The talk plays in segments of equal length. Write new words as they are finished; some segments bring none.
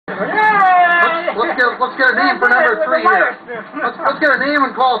let's get a name for number 3 here. Let's get a name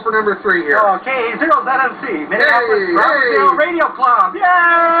and call for number 3 here. Okay, ZMC, Minneapolis Hey. Radio Club.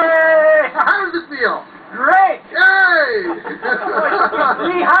 Yay! How does it feel? Great! Yay! 3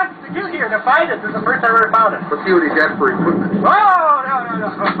 hunts to get here to find it. This is the first time I ever found it. Let's see what he's got for equipment. Oh, no.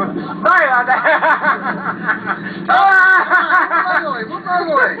 Sorry about that. Move out of the way. Move out of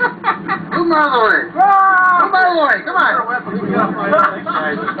the way. Move out of the way. Come on.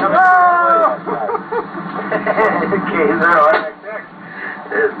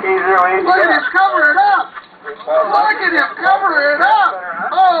 Look at him cover it up. Look at him cover it up.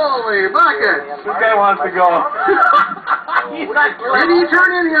 Holy bucket. This guy wants to go. Did he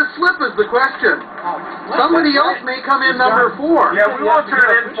turn in his slip is the question. Somebody else may come in number 4. Yeah, we won't turn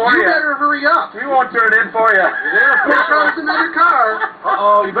it in for you. You better hurry up. We won't turn it in for you. Here comes another car.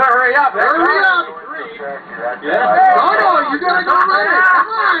 Uh-oh, you better hurry up. Hurry up. Yeah. Oh, you gotta go run it.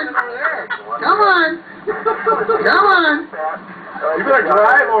 Come on. Come on. You better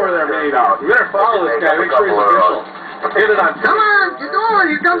drive over there, Madoff. You better follow this guy. Make sure he's official. Get it on. Come on. Get going.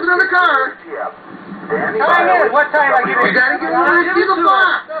 Here comes another car. Time is. What time I give you? You gotta get over to see the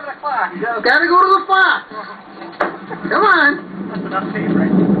fox. 7 o'clock. Gotta go to the fox. Come on. That's enough tape, right?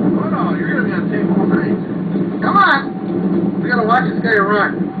 Oh, no. You're going to be on tape all night. Come on. We gotta watch this guy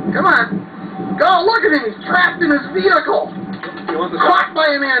run. Come on. Go. Look at him. He's trapped in his vehicle. Caught by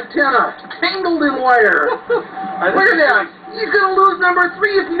an antenna. Tangled in wire. Look at him. He's gonna lose number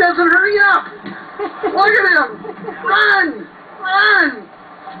 3 if he doesn't hurry up. Look at him. Run. Run.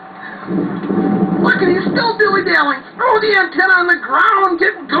 Look at he's still dilly-dallying. Throw the antenna on the ground.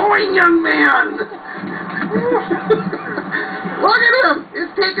 Get going, young man. Look at him.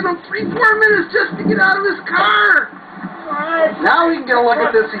 It's taken him 3-4 minutes just to get out of his car. Now we can get a look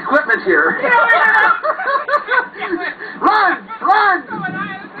at this equipment here. Run! Run!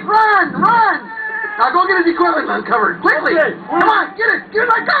 Run! Run! Now go get his equipment uncovered. Quickly! Come on, get it! Get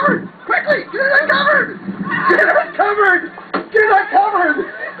it uncovered! Quickly! Get it uncovered! Get it uncovered! Get it uncovered!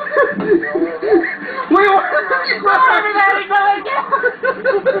 We want the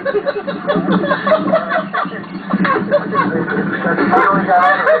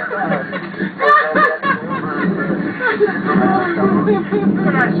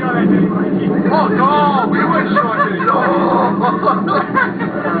Oh, no! We wouldn't show it to you.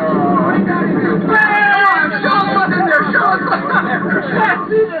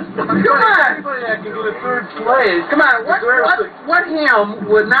 Come on, what ham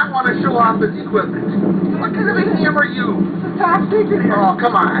would not want to show off his equipment? What kind of a ham are you? Top secret here. Oh,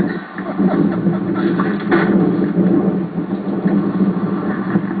 come on.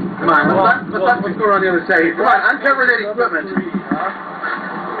 Come on, let's go around the other side. Come on, uncover that equipment.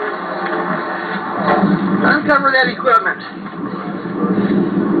 Uncover that equipment.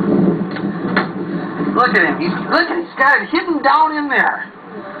 Look at him. He's got it hidden down in there.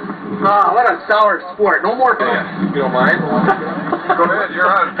 Oh, what a sour sport. No more. Yeah, you don't mind? Go ahead, you're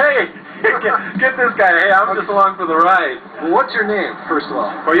on. Hey, get this guy. Hey, I'm just along for the ride. Well, what's your name, first of all?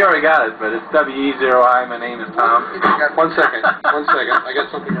 Well, you already got it, but it's WE0I. My name is Tom. 1 second. 1 second. I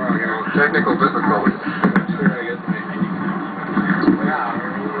got something wrong here. Technical difficulties.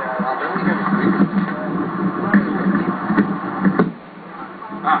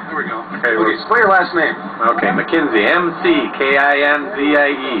 Ah, there we go. Okay, spell your last name. Okay, McKinsey, McKinzie.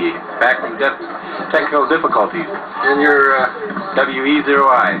 Back from technical difficulties. And your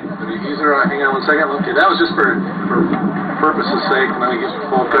WE0I. WE0I. Hang on 1 second. Okay, that was just for purposes' sake. Let me get your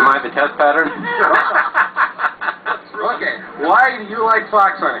full. Do you mind the test pattern? Okay. Why do you like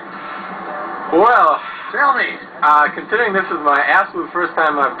fox hunting? Well, tell me. Considering this is my absolute first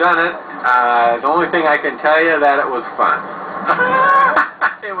time I've done it, the only thing I can tell you that it was fun.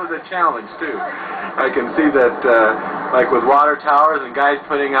 It was a challenge too. I can see that, like with water towers and guys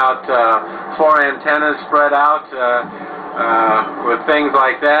putting out 4 antennas spread out, with things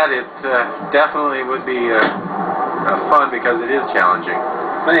like that, it definitely would be fun because it is challenging.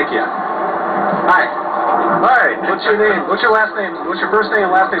 Thank you. Hi. Hi. What's your name? What's your last name? What's your first name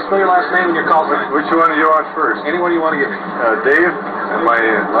and last name? Spell your last name and your call sign. Which one do you want first? Anyone you want to give me. Dave, and my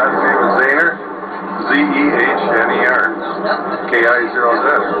last name is Zahner. Z-E-H-N-E-R. K-I-0-Z.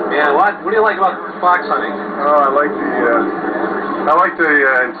 Yeah, what do you like about fox hunting? Oh, I like the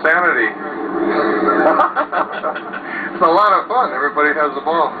insanity. It's a lot of fun. Everybody has a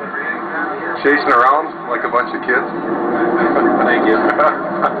ball. Chasing around like a bunch of kids. Thank you.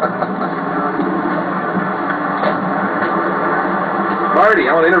 Marty,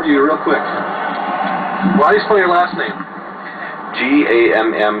 I want to interview you real quick. Why do you spell your last name?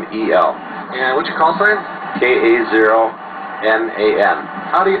 G-A-M-M-E-L. And what's your call sign? K-A-0 N-A-N.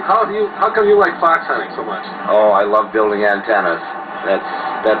 How come you like fox hunting so much? Oh, I love building antennas.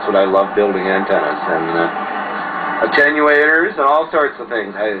 That's what I love, building antennas and attenuators and all sorts of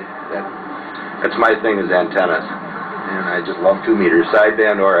things. That's my thing, is antennas, and I just love 2 meters,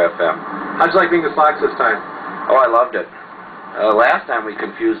 sideband or FM. How'd you like being the fox this time? Oh, I loved it. Last time we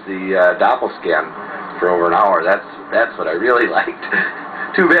confused the Doppelscan for over an hour. That's what I really liked.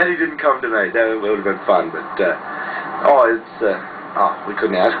 Too bad he didn't come tonight. That would have been fun. But we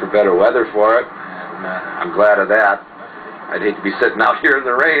couldn't ask for better weather for it. And, I'm glad of that. I'd hate to be sitting out here in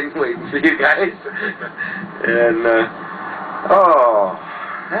the rain waiting for you guys. And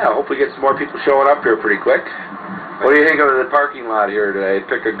yeah, I hope we get some more people showing up here pretty quick. What do you think of the parking lot here today?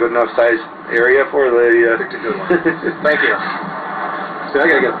 Pick a good enough size area for the... Picked a good one. Thank you. See, I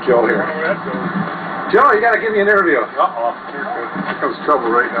gotta get Joe here. Joe, you gotta give me an interview. Uh-oh. Here comes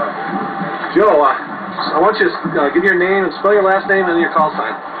trouble right now. Joe, I want you to give your name and spell your last name and your call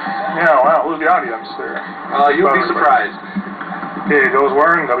sign. Yeah, well, who's the audience there? You'll be surprised. Okay, Joe's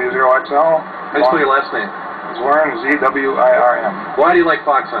Warren, W0XL. How do you spell your last name? Warren, Z-W-I-R-N. Why do you like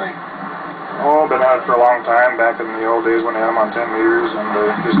fox hunting? Oh, been at it for a long time, back in the old days when I had them on 10 meters,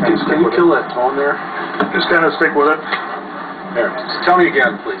 and just kind of stick with it. Can you kill that tone there? Just kind of stick with it. Here, just tell me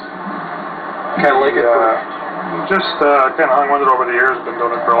again, please. Kind of like it? Just kind of hung with it over the years. Been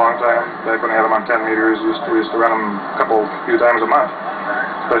doing it for a long time. Back when I had them on 10 meters, we used to run them a few times a month,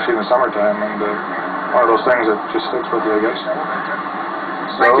 especially in the summertime, and one of those things that just sticks with you, I guess.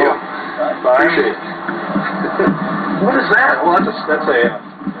 So, thank you. Appreciate it. What is that? Well, that's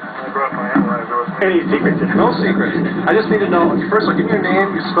a I brought my analyzer with me. Any secrets? No secrets. I just need to know, first of all, give me your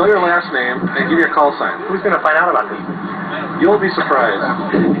name, you spell your last name, and give your call sign. Who's going to find out about this? You'll be surprised.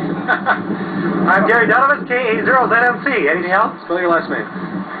 I'm Gary Donovan, K80ZMC. Anything else? Spell your last name.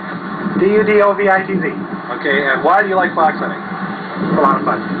 D-U-D-O-V-I-T-Z. Okay, and why do you like fox hunting? It's a lot of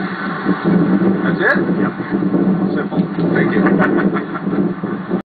fun. That's it? Yep. Simple. Thank you.